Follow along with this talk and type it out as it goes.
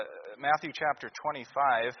Matthew chapter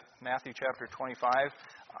 25. Matthew chapter 25.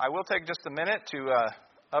 I will take just a minute to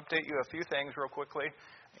update you a few things real quickly.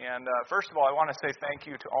 And first of all, I want to say thank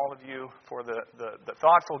you to all of you for the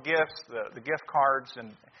thoughtful gifts, the gift cards, and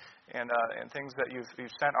things that you've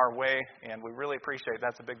sent our way. And we really appreciate it.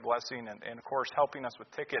 That's a big blessing. And of course, helping us with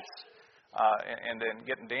tickets. And then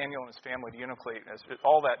getting Daniel and his family to Uniclete,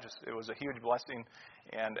 all that it was a huge blessing.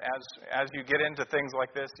 And as you get into things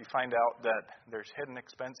like this, you find out that there's hidden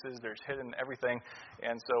expenses, there's hidden everything,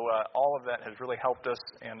 and so all of that has really helped us,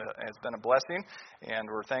 and it's been a blessing. And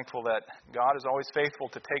we're thankful that God is always faithful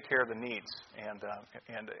to take care of the needs, and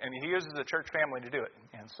He uses the church family to do it.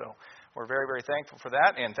 And so we're very, very thankful for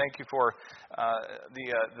that, and thank you for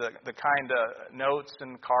the kind notes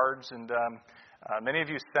and cards and. Many of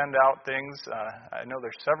you send out things. I know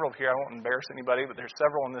there's several here. I won't embarrass anybody, but there's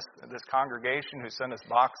several in this congregation who send us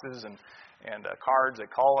boxes and cards. They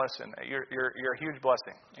call us, and you're a huge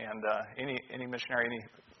blessing. And any missionary,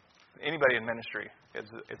 anybody in ministry, it's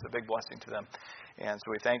a big blessing to them. And so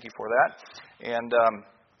we thank you for that. And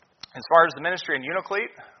as far as the ministry in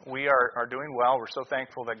Uniclete, we are doing well. We're so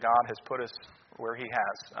thankful that God has put us where He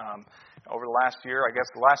has. Over the last year, I guess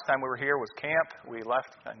the last time we were here was camp. We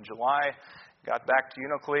left in July. Got back to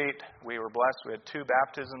Uniclete. We were blessed. We had 2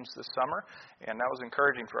 baptisms this summer, and that was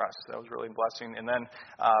encouraging for us. That was really a blessing. And then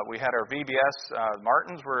we had our VBS.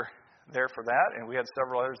 Martins were there for that, and we had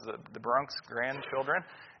several others, the Brunks grandchildren.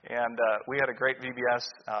 And we had a great VBS.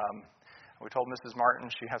 We told Mrs. Martin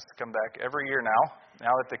she has to come back every year now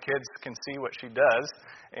that the kids can see what she does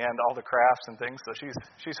and all the crafts and things. So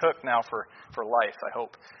she's hooked now for life, I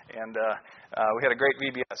hope. And we had a great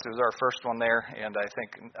VBS. It was our first one there, and I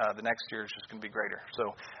think the next year is just going to be greater.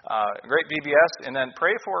 So great VBS, and then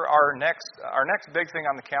pray for our next big thing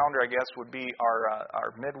on the calendar, I guess, would be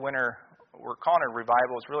our midwinter. We're calling it a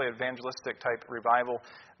revival. It's really an evangelistic type revival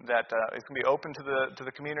that is going to be open to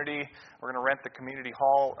the community. We're going to rent the community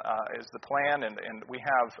hall is the plan, and we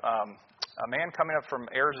have a man coming up from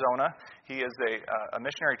Arizona. He is a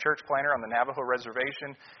missionary church planter on the Navajo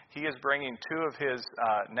reservation. He is bringing 2 of his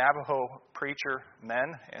Navajo preacher men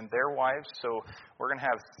and their wives. So we're going to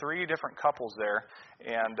have 3 different couples there,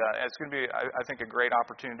 and it's going to be, I think, a great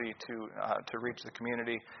opportunity to reach the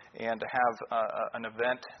community and to have an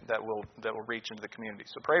event that will reach into the community.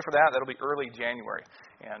 So pray for that. That'll be early January,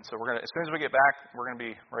 and so we're going to, as soon as we get back, we're going to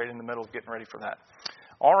be right in the middle of getting ready for that.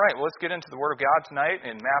 All right, well, let's get into the Word of God tonight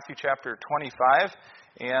in Matthew chapter 25.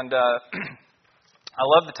 And I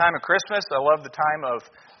love the time of Christmas. I love the time of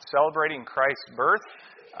celebrating Christ's birth.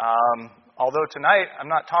 Although tonight I'm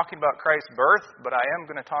not talking about Christ's birth, but I am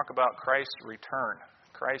going to talk about Christ's return.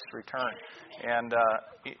 Christ's return. And,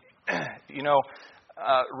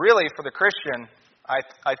 really for the Christian,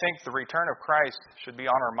 I think the return of Christ should be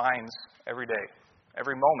on our minds every day,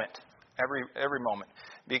 every moment. Every moment.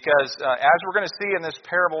 Because as we're going to see in this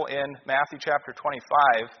parable in Matthew chapter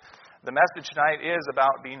 25, the message tonight is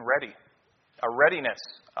about being ready. A readiness,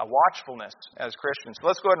 a watchfulness as Christians. So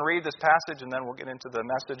let's go ahead and read this passage, and then we'll get into the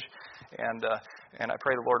message. And I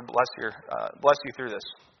pray the Lord bless you through this.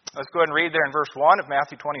 Let's go ahead and read there in verse 1 of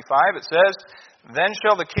Matthew 25. It says, "Then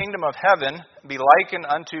shall the kingdom of heaven be likened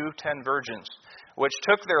unto 10 virgins, which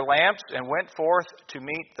took their lamps and went forth to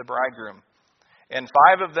meet the bridegroom. And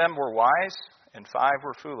 5 of them were wise, and 5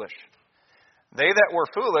 were foolish. They that were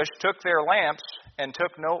foolish took their lamps, and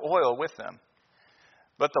took no oil with them.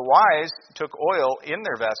 But the wise took oil in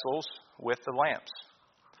their vessels with the lamps.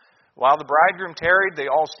 While the bridegroom tarried, they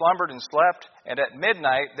all slumbered and slept, and at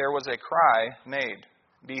midnight there was a cry made,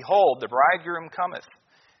 Behold, the bridegroom cometh.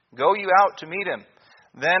 Go you out to meet him.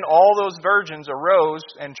 Then all those virgins arose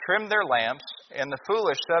and trimmed their lamps, and the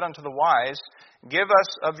foolish said unto the wise, Give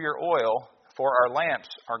us of your oil, for our lamps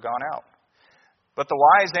are gone out. But the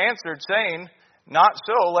wise answered, saying, Not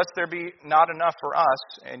so, lest there be not enough for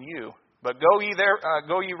us and you. But go ye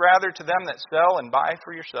rather to them that sell, and buy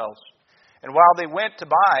for yourselves. And while they went to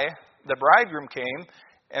buy, the bridegroom came,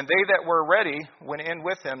 and they that were ready went in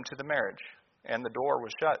with him to the marriage, and the door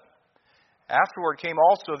was shut. Afterward came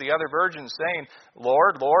also the other virgins, saying,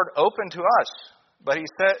 Lord, Lord, open to us. But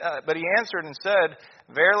he answered and said,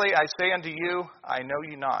 Verily I say unto you, I know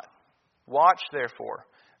you not. Watch therefore,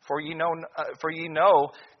 for ye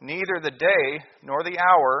know neither the day nor the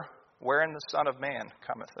hour wherein the Son of Man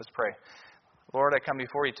cometh." Let's pray. Lord, I come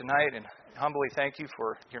before you tonight and humbly thank you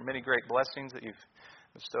for your many great blessings that you've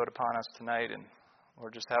bestowed upon us tonight. And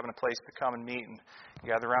Lord, just having a place to come and meet and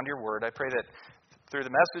gather around your word. I pray that through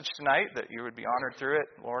the message tonight that you would be honored through it.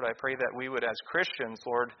 Lord, I pray that we would, as Christians,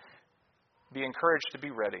 Lord, be encouraged to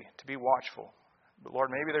be ready, to be watchful. But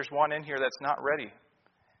Lord, maybe there's one in here that's not ready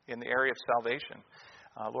in the area of salvation.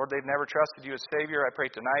 Lord, they've never trusted you as Savior. I pray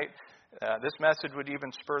tonight this message would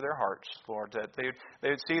even spur their hearts, Lord, that they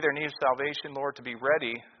would see their need of salvation, Lord, to be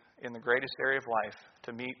ready in the greatest area of life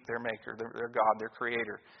to meet their Maker, their God, their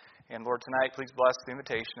Creator. And Lord, tonight, please bless the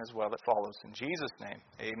invitation as well that follows. In Jesus' name,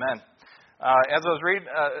 amen. As I was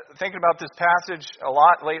thinking about this passage a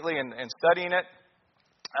lot lately and studying it,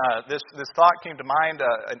 this thought came to mind,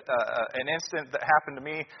 an incident that happened to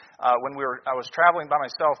me when I was traveling by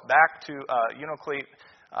myself back to Unalakleet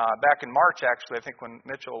back in March, actually, I think when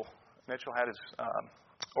Mitchell had his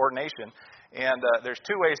ordination. And there's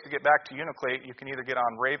two ways to get back to Unalakleet. You can either get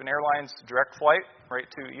on Raven Airlines direct flight right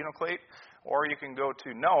to Unalakleet, or you can go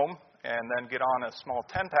to Nome and then get on a small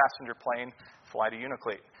 10-passenger plane, fly to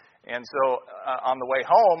Unalakleet. And so on the way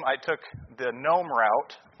home, I took the Nome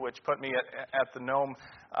route, which put me at the Nome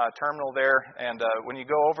terminal there. And when you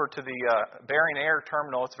go over to the Bering Air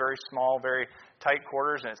terminal, it's very small, very tight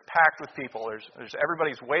quarters, and it's packed with people. There's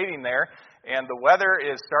everybody's waiting there, and the weather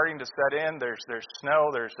is starting to set in. There's snow,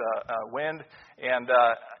 there's wind, and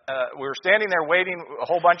we were standing there waiting, a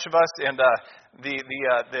whole bunch of us, and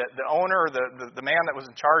the owner, the man that was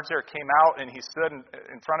in charge there, came out, and he stood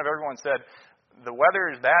in front of everyone and said, "The weather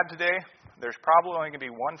is bad today. There's probably only going to be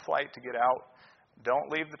one flight to get out. Don't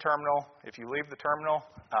leave the terminal. If you leave the terminal,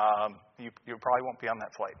 you probably won't be on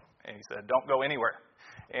that flight." And he said, "Don't go anywhere."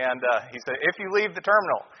 And he said, "If you leave the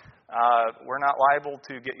terminal, we're not liable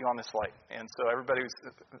to get you on this flight." And so everybody was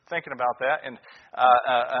thinking about that. And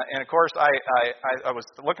of course, I was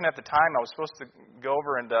looking at the time. I was supposed to go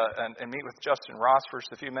over and meet with Justin Ross for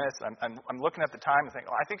just a few minutes. I'm looking at the time and thinking,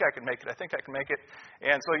 "Oh, I think I can make it. I think I can make it."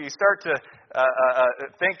 And so you start to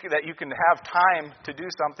think that you can have time to do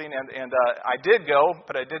something. And I did go,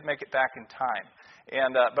 but I did make it back in time.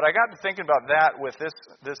 And but I got to thinking about that with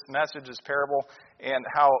this message, this parable, and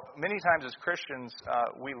how many times as Christians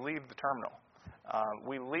we leave the terminal.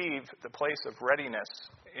 We leave the place of readiness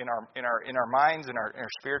in our minds, in our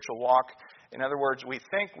spiritual walk. In other words, we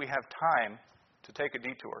think we have time to take a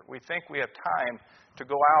detour. We think we have time to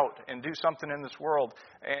go out and do something in this world,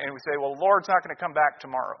 and we say, "Well, the Lord's not going to come back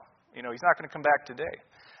tomorrow. He's not going to come back today."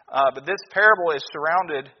 But this parable is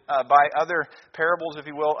surrounded by other parables, if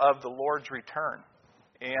you will, of the Lord's return.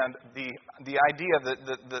 And the idea,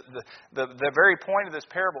 the very point of this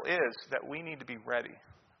parable is that we need to be ready.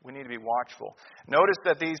 We need to be watchful. Notice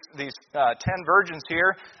that these 10 virgins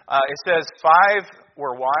here, it says 5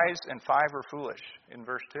 were wise and 5 were foolish in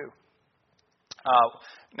verse 2.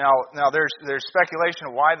 Now there's speculation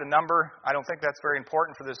of why the number. I don't think that's very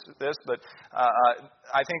important for this, but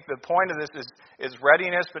I think the point of this is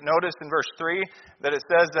readiness. But notice in verse 3 that it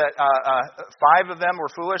says that 5 of them were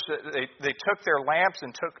foolish. They took their lamps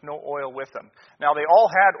and took no oil with them. Now they all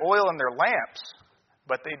had oil in their lamps,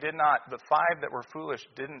 but they did not. The 5 that were foolish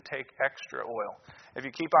didn't take extra oil. If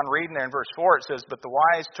you keep on reading there in verse 4, it says, "But the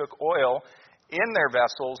wise took oil in their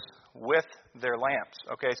vessels with their lamps."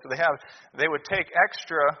 Okay, so they would take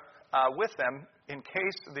extra with them in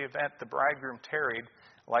case of the event the bridegroom tarried,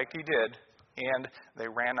 like he did, and they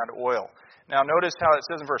ran out of oil. Now notice how it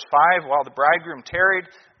says in verse 5, "While the bridegroom tarried,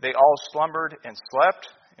 they all slumbered and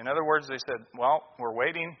slept." In other words, they said, "Well, we're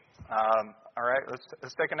waiting. All right,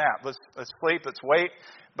 let's take a nap. Let's sleep. Let's wait."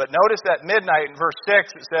 But notice at midnight in verse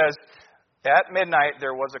 6, it says, "At midnight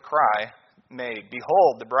there was a cry made,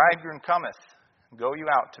 'Behold, the bridegroom cometh. Go you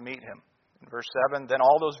out to meet him.'" In verse 7, "Then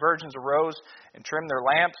all those virgins arose and trimmed their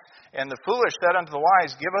lamps. And the foolish said unto the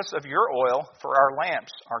wise, Give us of your oil, for our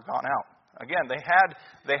lamps are gone out." Again, they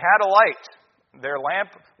had a light. Their lamp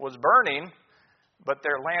was burning, but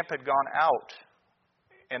their lamp had gone out,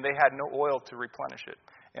 and they had no oil to replenish it.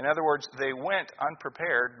 In other words, they went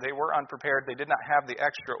unprepared. They were unprepared. They did not have the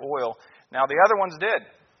extra oil. Now, the other ones did.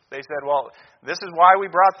 They said, "Well, this is why we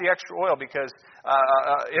brought the extra oil, because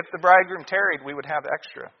if the bridegroom tarried, we would have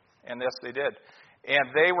extra." And yes, they did.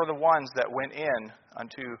 And they were the ones that went in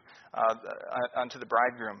unto the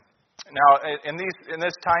bridegroom. Now, in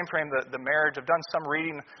this time frame, the marriage, I've done some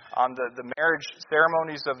reading on the marriage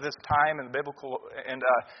ceremonies of this time in the biblical, and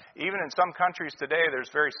even in some countries today, there's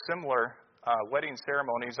very similar wedding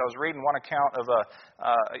ceremonies. I was reading one account of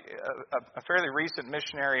a fairly recent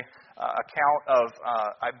missionary account of,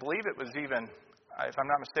 I believe it was even, if I'm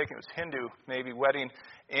not mistaken, it was Hindu, maybe, wedding,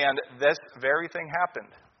 and this very thing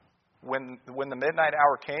happened. When the midnight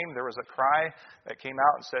hour came, there was a cry that came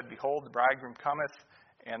out and said, "Behold, the bridegroom cometh."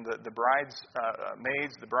 And the bride's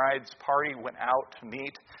maids, the bride's party went out to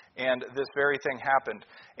meet, and this very thing happened.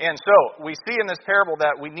 And so we see in this parable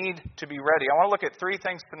that we need to be ready. I want to look at 3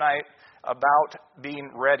 things tonight about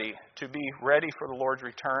being ready, to be ready for the Lord's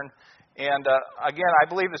return. And again, I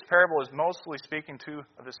believe this parable is mostly speaking to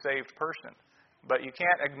the saved person. But you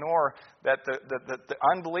can't ignore that the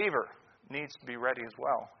unbeliever needs to be ready as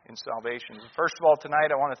well in salvation. First of all,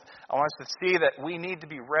 tonight I want us to see that we need to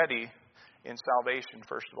be ready in salvation,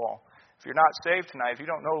 first of all. If you're not saved tonight, if you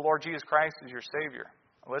don't know Lord Jesus Christ as your Savior,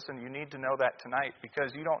 listen, you need to know that tonight,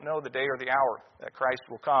 because you don't know the day or the hour that Christ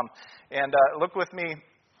will come. And look with me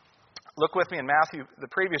in Matthew, the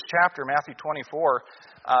previous chapter, Matthew 24,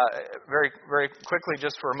 very, very quickly,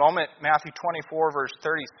 just for a moment. Matthew 24, verse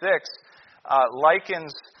 36,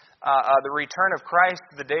 likens the return of Christ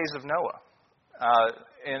to the days of Noah.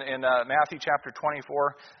 In Matthew chapter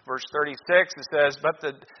 24, verse 36, it says,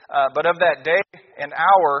 But of that day and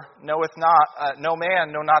hour knoweth not, no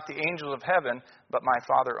man, know not the angels of heaven, but my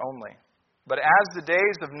Father only. But as the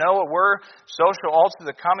days of Noah were, so shall also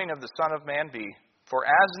the coming of the Son of Man be. For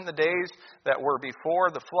as in the days that were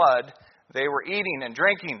before the flood, they were eating and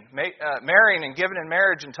drinking, marrying and giving in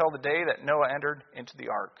marriage until the day that Noah entered into the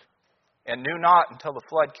ark, and knew not until the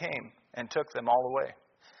flood came and took them all away.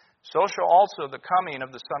 So shall also the coming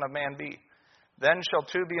of the Son of Man be. Then shall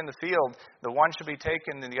two be in the field, the one shall be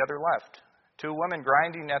taken and the other left. Two women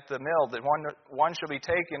grinding at the mill, the one shall be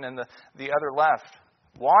taken and the other left.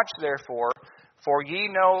 Watch therefore, for ye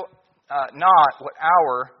know not what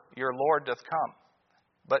hour your Lord doth come.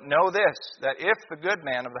 But know this, that if the good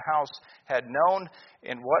man of the house had known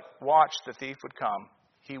in what watch the thief would come,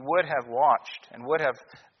 he would have watched and would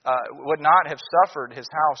not have suffered his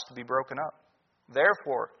house to be broken up.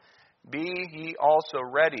 Therefore, be ye also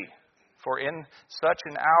ready, for in such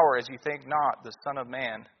an hour as ye think not, the Son of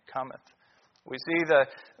Man cometh. We see the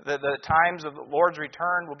times of the Lord's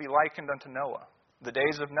return will be likened unto Noah. The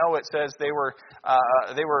days of Noah, it says they were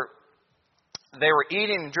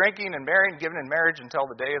eating and drinking and marrying, given in marriage until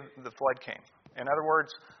the day of the flood came. In other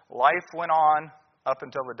words, life went on up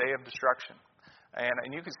until the day of destruction.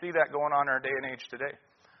 And you can see that going on in our day and age today.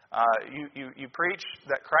 You preach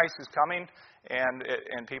that Christ is coming,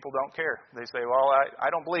 and people don't care. They say, "Well, I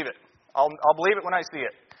don't believe it. I'll believe it when I see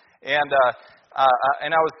it." And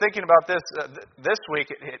I was thinking about this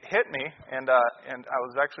week. It hit me, and I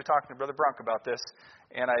was actually talking to Brother Brunk about this.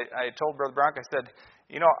 And I told Brother Brunk, I said,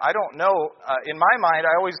 I don't know. In my mind,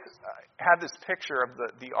 I always had this picture of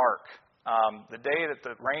the ark. The day that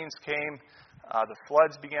the rains came, the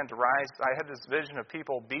floods began to rise. I had this vision of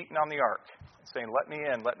people beating on the ark, saying, "Let me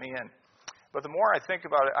in, let me in." But the more I think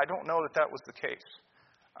about it, I don't know that was the case.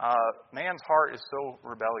 Man's heart is so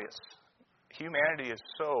rebellious. Humanity is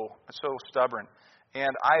so stubborn.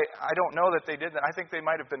 And I don't know that they did that. I think they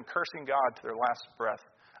might have been cursing God to their last breath.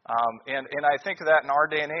 And I think that in our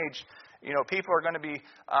day and age, people are going to be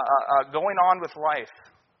going on with life.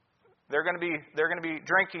 They're going to be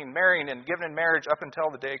drinking, marrying, and given in marriage up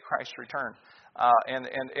until the day Christ's return.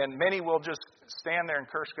 And many will just stand there and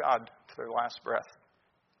curse God to their last breath.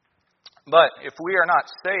 But if we are not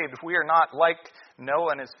saved, if we are not like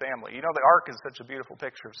Noah and his family, the ark is such a beautiful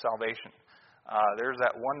picture of salvation. There's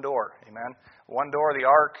that one door, amen? One door of the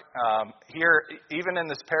ark. Here, even in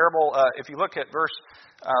this parable, if you look at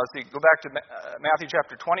go back to Matthew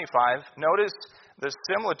chapter 25, notice the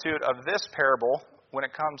similitude of this parable when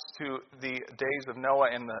it comes to the days of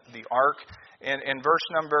Noah and the ark. In verse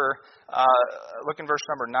number, look in verse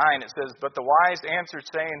number 9, it says, "But the wise answered,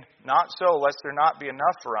 saying, Not so, lest there not be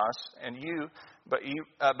enough for us and you, but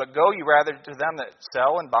go ye rather to them that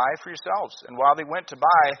sell and buy for yourselves. And while they went to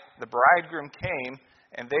buy, the bridegroom came,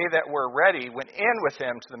 and they that were ready went in with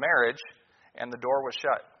him to the marriage, and the door was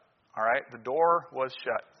shut." All right, the door was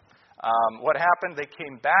shut. What happened? They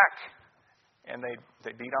came back, and they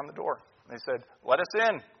beat on the door. They said, "Let us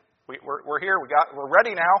in. We're here. We're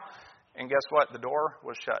ready now." And guess what? The door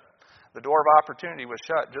was shut. The door of opportunity was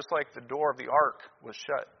shut, just like the door of the ark was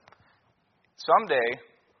shut. Someday,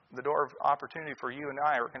 the door of opportunity for you and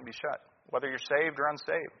I are going to be shut, whether you're saved or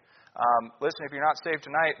unsaved. Listen, if you're not saved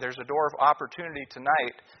tonight, there's a door of opportunity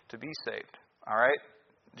tonight to be saved. All right?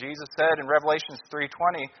 Jesus said in Revelation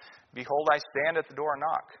 3:20, "Behold, I stand at the door and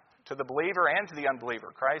knock." To the believer and to the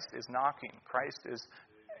unbeliever, Christ is knocking.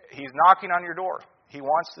 He's knocking on your door. He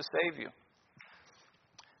wants to save you.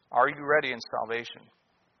 Are you ready in salvation?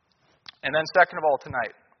 And then second of all,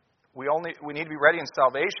 tonight, we need to be ready in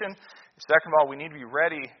salvation. Second of all, we need to be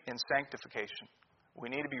ready in sanctification. We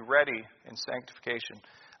need to be ready in sanctification.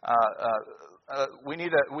 We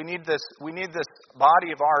need this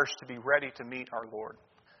body of ours to be ready to meet our Lord.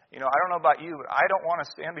 I don't know about you, but I don't want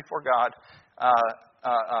to stand before God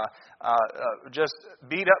just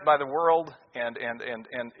beat up by the world and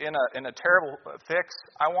in a terrible fix.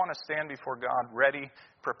 I want to stand before God ready,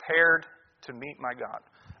 prepared to meet my God.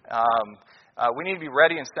 We need to be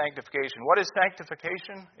ready in sanctification. What is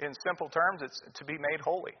sanctification? In simple terms, it's to be made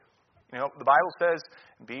holy. You know, the Bible says,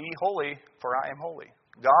 "Be ye holy, for I am holy."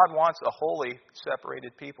 God wants a holy,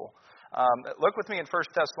 separated people. Look with me in 1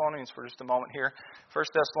 Thessalonians for just a moment here. 1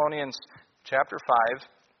 Thessalonians chapter 5.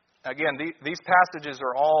 Again, these passages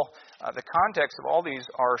are all, the context of all these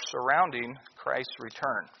are surrounding Christ's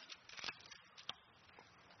return.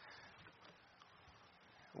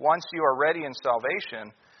 Once you are ready in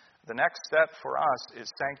salvation, the next step for us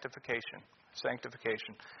is sanctification.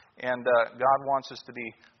 Sanctification. And God wants us to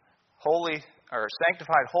be holy, or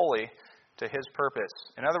sanctified holy to His purpose.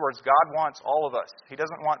 In other words, God wants all of us. He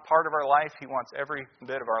doesn't want part of our life. He wants every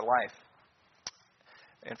bit of our life.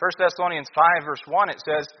 In 1 Thessalonians 5, verse 1, it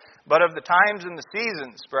says, "But of the times and the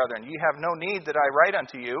seasons, brethren, ye have no need that I write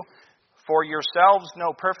unto you, for yourselves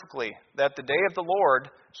know perfectly that the day of the Lord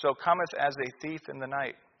so cometh as a thief in the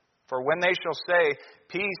night. For when they shall say,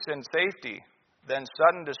 Peace and safety, then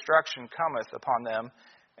sudden destruction cometh upon them,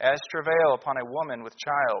 as travail upon a woman with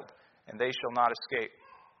child, and they shall not escape.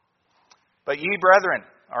 But ye brethren,"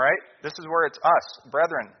 all right, this is where it's us,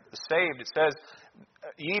 brethren, the saved. It says,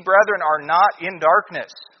 "Ye brethren are not in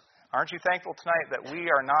darkness." Aren't you thankful tonight that we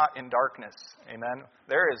are not in darkness? Amen.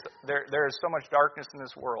 There is so much darkness in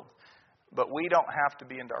this world, but we don't have to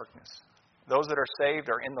be in darkness. Those that are saved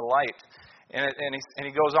are in the light. And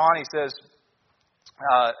he goes on, he says,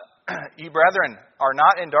 "Ye brethren are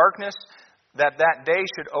not in darkness, that day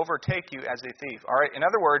should overtake you as a thief." All right. In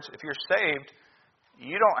other words, if you're saved,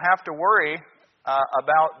 you don't have to worry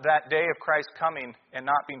about that day of Christ coming and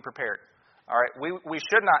not being prepared. All right. We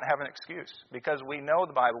should not have an excuse because we know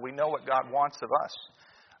the Bible. We know what God wants of us.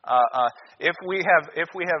 If we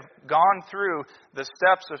have gone through the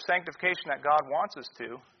steps of sanctification that God wants us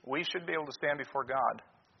to, we should be able to stand before God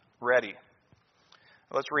ready.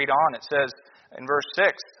 Let's read on. It says in verse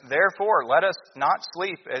 6, "Therefore let us not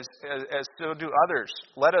sleep as so do others.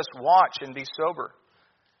 Let us watch and be sober.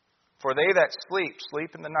 For they that sleep,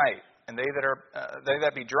 sleep in the night, and they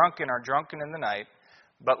that be drunken are drunken in the night.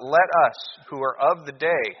 But let us, who are of the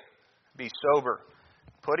day, be sober,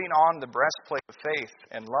 putting on the breastplate of faith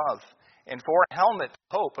and love, and for a helmet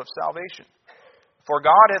hope of salvation. For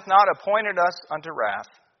God hath not appointed us unto wrath,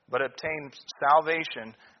 but obtained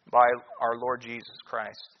salvation by our Lord Jesus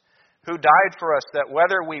Christ, who died for us, that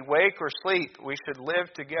whether we wake or sleep, we should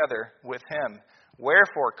live together with Him.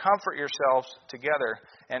 Wherefore, comfort yourselves together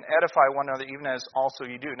and edify one another, even as also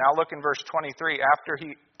you do." Now look in verse 23. After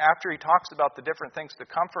he talks about the different things to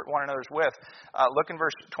comfort one another with, look in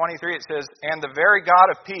verse 23. It says, "And the very God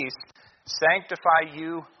of peace sanctify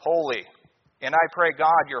you wholly. And I pray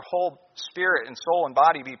God, your whole spirit and soul and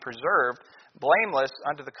body be preserved, blameless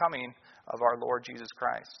unto the coming of our Lord Jesus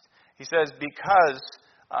Christ." He says, because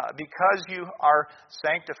you are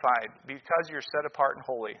sanctified, because you're set apart and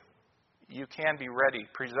holy, you can be ready,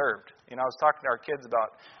 preserved. You know, I was talking to our kids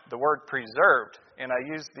about the word preserved, and I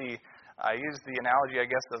used the analogy, I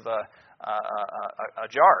guess, of a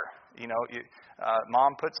jar. You know,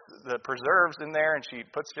 Mom puts the preserves in there, and she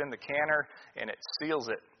puts it in the canner, and it seals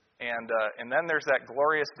it. And then there's that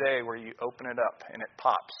glorious day where you open it up and it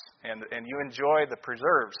pops, and you enjoy the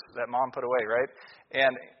preserves that Mom put away, right?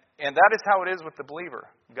 And that is how it is with the believer.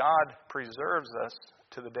 God preserves us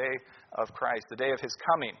to the day of Christ, the day of His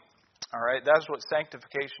coming. All right, that's what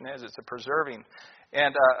sanctification is. It's a preserving.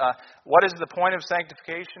 And what is the point of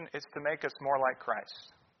sanctification? It's to make us more like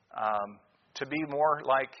Christ, to be more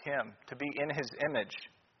like Him, to be in His image.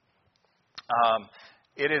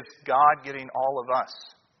 It is God getting all of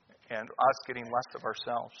us and us getting less of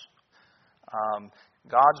ourselves.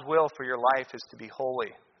 God's will for your life is to be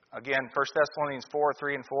holy. Again, 1 Thessalonians 4,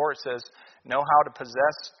 3 and 4, it says, "Know how to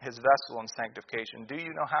possess His vessel in sanctification." Do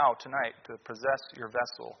you know how tonight to possess your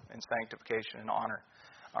vessel in sanctification and honor?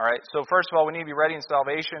 All right, so first of all, we need to be ready in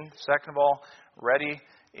salvation. Second of all, ready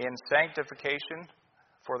in sanctification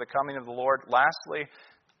for the coming of the Lord. Lastly,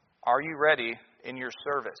 are you ready in your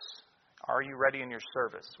service? Are you ready in your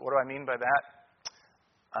service? What do I mean by that?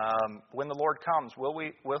 When the Lord comes, will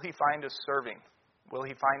He find us serving? Will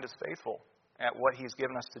He find us faithful at what He's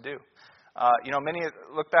given us to do?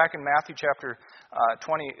 Look back in Matthew chapter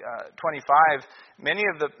 25. Many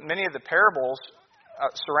of the parables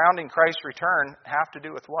surrounding Christ's return have to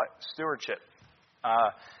do with what? Stewardship.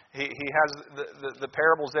 He has the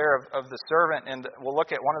parables there of the servant, and we'll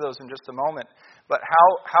look at one of those in just a moment. But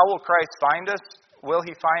how will Christ find us? Will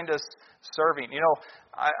He find us serving? You know,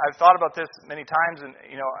 I've thought about this many times, and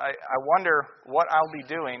I wonder what I'll be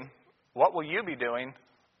doing. What will you be doing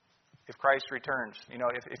if Christ returns.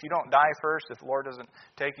 If you don't die first, if the Lord doesn't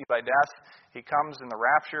take you by death, He comes in the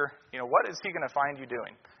rapture, what is He going to find you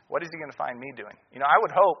doing? What is He going to find me doing? I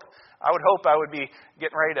would hope I would be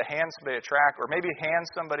getting ready to hand somebody a tract, or maybe hand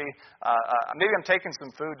somebody, maybe I'm taking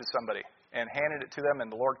some food to somebody and handed it to them,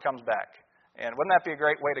 and the Lord comes back. And wouldn't that be a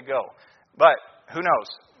great way to go? But who knows?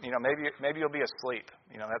 Maybe you'll be asleep.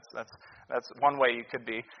 That's one way you could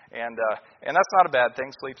be, and that's not a bad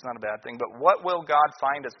thing. Sleep's not a bad thing. But what will God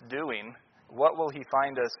find us doing? What will He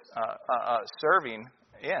find us serving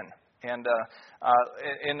in? And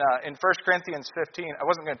in 1 Corinthians 15, I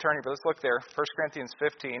wasn't going to turn here, but let's look there. 1 Corinthians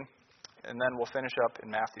 15, and then we'll finish up in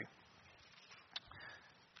Matthew.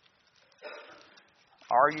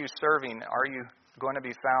 Are you serving? Are you going to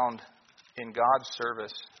be found in God's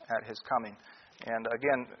service at His coming? And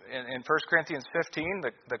again, in 1 Corinthians 15,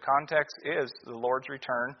 the context is the Lord's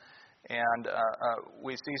return. And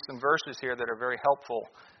we see some verses here that are very helpful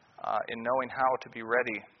in knowing how to be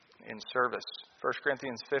ready in service. 1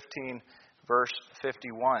 Corinthians 15, verse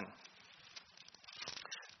 51.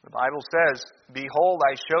 The Bible says, "Behold,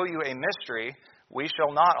 I show you a mystery. We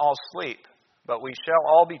shall not all sleep, but we shall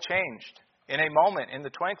all be changed. In a moment, in the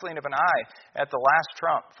twinkling of an eye, at the last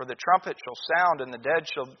trump. For the trumpet shall sound, and the dead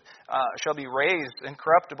shall be raised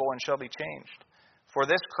incorruptible, and shall be changed. For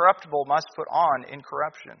this corruptible must put on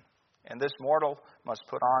incorruption, and this mortal must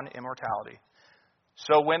put on immortality.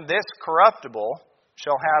 So when this corruptible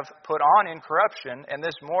shall have put on incorruption, and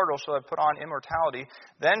this mortal shall have put on immortality,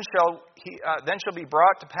 then shall be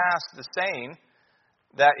brought to pass the saying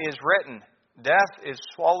that is written, Death is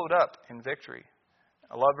swallowed up in victory."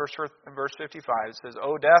 I love verse 55. It says,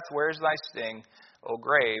 "O death, where is thy sting? O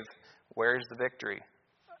grave, where is the victory?"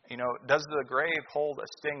 Does the grave hold a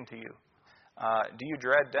sting to you? Do you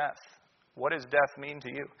dread death? What does death mean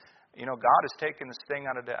to you? God has taken the sting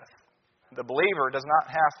out of death. The believer does not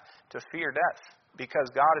have to fear death because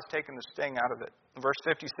God has taken the sting out of it. Verse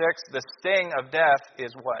 56, the sting of death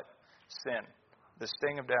is what? Sin. The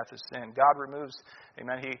sting of death is sin. God removes,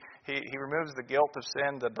 amen, He removes the guilt of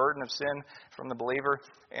sin, the burden of sin from the believer.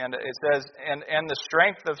 And it says, and the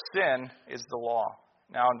strength of sin is the law.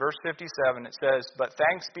 Now in verse 57 it says, "But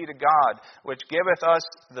thanks be to God, which giveth us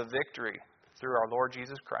the victory through our Lord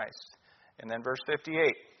Jesus Christ." And then verse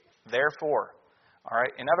 58, "Therefore," all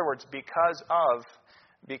right, in other words, because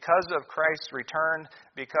of Christ's return,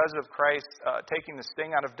 because of Christ taking the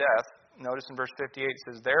sting out of death, notice in verse 58 it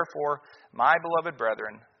says, "Therefore, my beloved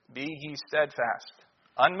brethren, be ye steadfast,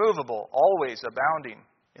 unmovable, always abounding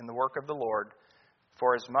in the work of the Lord,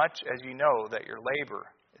 for as much as you know that your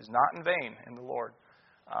labor is not in vain in the Lord."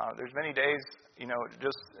 There's many days,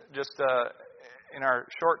 just in our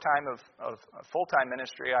short time of full-time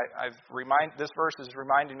ministry, this verse has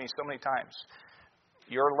reminded me so many times.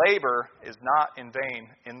 Your labor is not in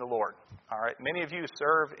vain in the Lord. All right. Many of you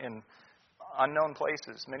serve in unknown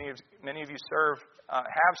places. Many of you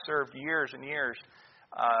have served years and years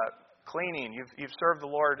cleaning. You've served the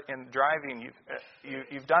Lord in driving.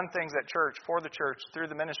 You've done things at church, for the church, through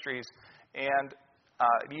the ministries, and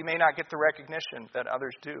you may not get the recognition that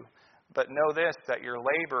others do. But know this, that your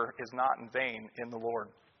labor is not in vain in the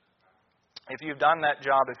Lord. If you've done that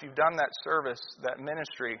job, if you've done that service, that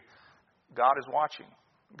ministry, God is watching.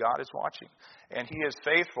 God is watching. And He is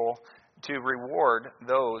faithful to reward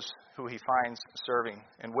those who He finds serving.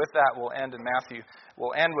 And with that, we'll end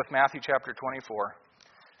with Matthew chapter 24.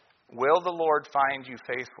 Will the Lord find you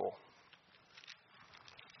faithful?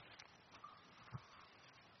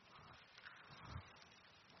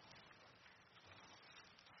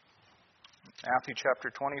 Matthew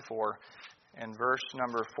chapter 24 and verse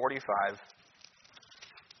number 45.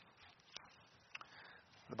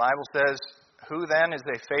 The Bible says, "Who then is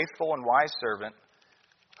a faithful and wise servant,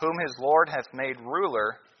 whom his Lord hath made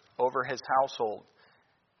ruler over his household,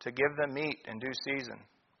 to give them meat in due season?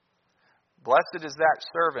 Blessed is that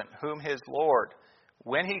servant whom his Lord,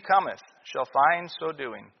 when he cometh, shall find so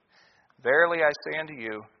doing. Verily I say unto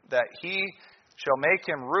you, that he shall make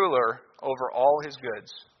him ruler over all his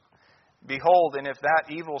goods. Behold, and if that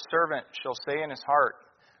evil servant shall say in his heart,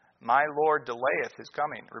 My Lord delayeth his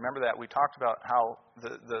coming." Remember that we talked about how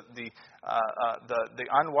the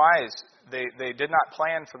unwise they did not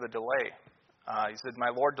plan for the delay. He said, "My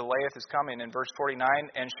Lord delayeth his coming," in verse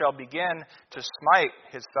 49, "and shall begin to smite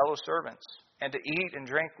his fellow servants, and to eat and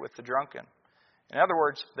drink with the drunken." In other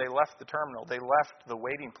words, they left the terminal. They left the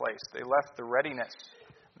waiting place. They left the readiness.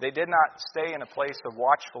 They did not stay in a place of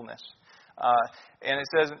watchfulness. And it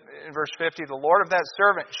says in verse 50, "The Lord of that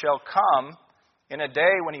servant shall come in a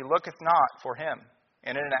day when he looketh not for him,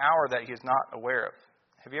 and in an hour that he is not aware of."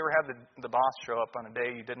 Have you ever had the boss show up on a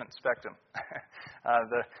day you didn't expect him?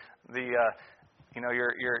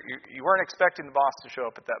 You weren't expecting the boss to show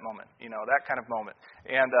up at that moment. That kind of moment.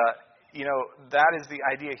 And that is the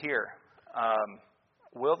idea here.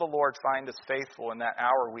 Will the Lord find us faithful in that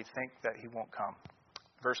hour we think that He won't come?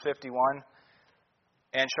 Verse 51.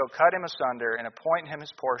 And shall cut him asunder, and appoint him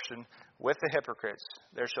his portion with the hypocrites.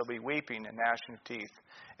 There shall be weeping and gnashing of teeth.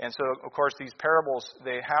 And so, of course, these parables,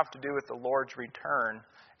 they have to do with the Lord's return.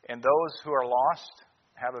 And those who are lost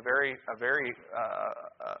have a very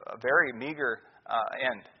meager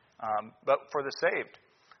end. But for the saved,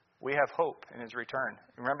 we have hope in His return.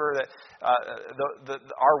 Remember that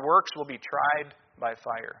our works will be tried by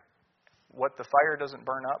fire. What the fire doesn't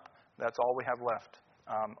burn up, that's all we have left.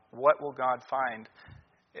 What will God find?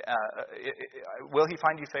 Will He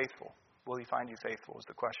find you faithful? Will He find you faithful is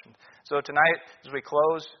the question. So tonight, as we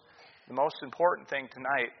close, the most important thing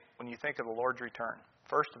tonight, when you think of the Lord's return,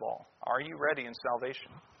 first of all, are you ready in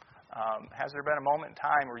salvation? Has there been a moment in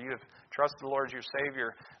time where you have trusted the Lord as your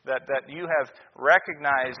Savior, that you have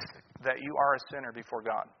recognized that you are a sinner before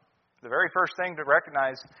God? The very first thing to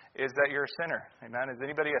recognize is that you're a sinner. Amen. Is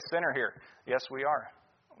anybody a sinner here? Yes, we are.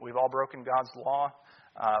 We've all broken God's law.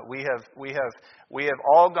 We have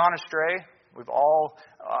all gone astray. We've all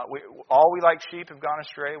we like sheep have gone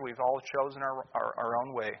astray. We've all chosen our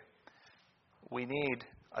own way. We need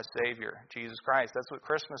a Savior, Jesus Christ. That's what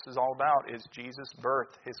Christmas is all about, is Jesus'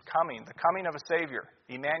 birth, His coming, the coming of a Savior,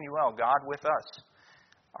 Emmanuel, God with us.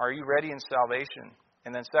 Are you ready in salvation?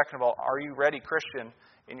 And then second of all, are you ready, Christian,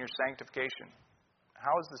 in your sanctification?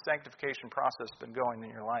 How has the sanctification process been going in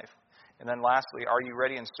your life? And then lastly, are you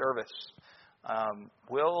ready in service?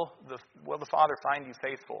 Will the Father find you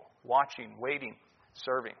faithful, watching, waiting,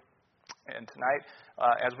 serving? And tonight,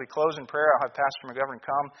 as we close in prayer, I'll have Pastor McGovern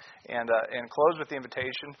come and close with the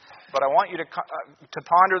invitation. But I want you to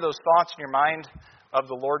ponder those thoughts in your mind of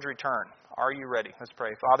the Lord's return. Are you ready? Let's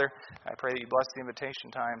pray. Father, I pray that you bless the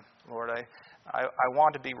invitation time. Lord, I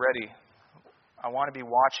want to be ready. I want to be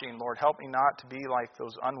watching. Lord, help me not to be like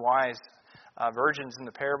those unwise virgins in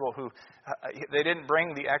the parable who they didn't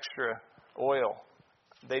bring the extra oil.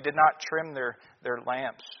 They did not trim their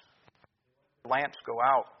lamps. Lamps go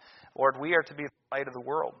out. Lord, we are to be the light of the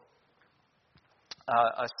world.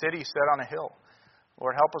 A city set on a hill.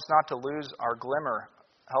 Lord, help us not to lose our glimmer.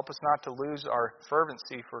 Help us not to lose our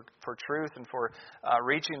fervency for truth and for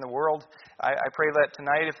reaching the world. I pray that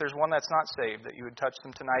tonight, if there's one that's not saved, that you would touch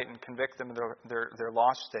them tonight and convict them of their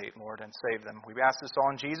lost state, Lord, and save them. We ask this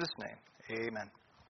all in Jesus' name. Amen.